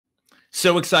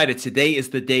So excited. Today is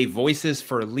the day. Voices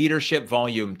for Leadership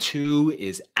Volume 2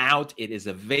 is out. It is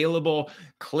available.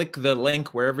 Click the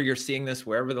link wherever you're seeing this,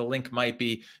 wherever the link might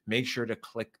be. Make sure to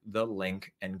click the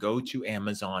link and go to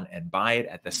Amazon and buy it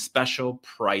at the special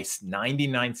price,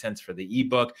 99 cents for the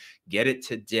ebook. Get it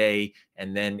today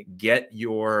and then get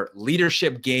your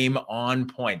leadership game on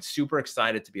point. Super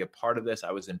excited to be a part of this.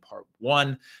 I was in part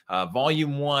 1,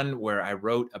 Volume 1, where I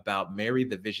wrote about marry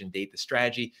the vision, date the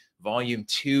strategy. Volume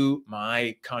 2,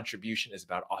 my contribution is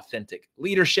about authentic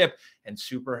leadership, and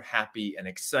super happy and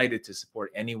excited to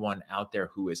support anyone out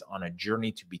there who is on a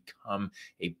journey to become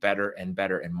a better and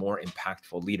more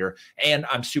impactful leader. And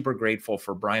I'm super grateful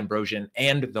for Brian Brosion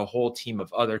and the whole team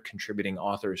of other contributing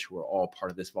authors who are all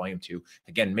part of this Volume 2.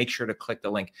 Again, make sure to click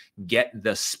the link, get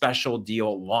the special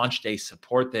deal, launch day,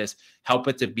 support this, help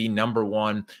it to be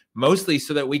 #1, mostly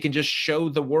so that we can just show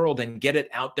the world and get it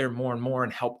out there more and more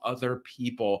and help other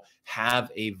people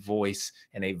have a voice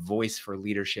and a voice for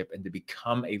leadership and to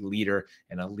become a leader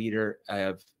and a leader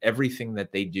of everything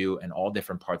that they do in all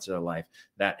different parts of their life.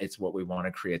 That is what we want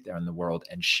to create there in the world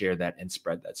and share that and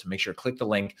spread that. So make sure to click the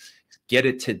link, get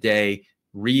it today,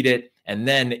 read it. And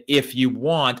then if you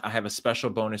want, I have a special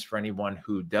bonus for anyone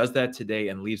who does that today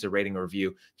and leaves a rating or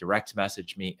review. Direct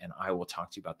message me and I will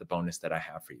talk to you about the bonus that I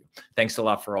have for you. Thanks a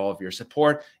lot for all of your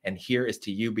support. And here is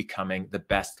to you becoming the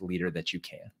best leader that you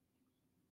can.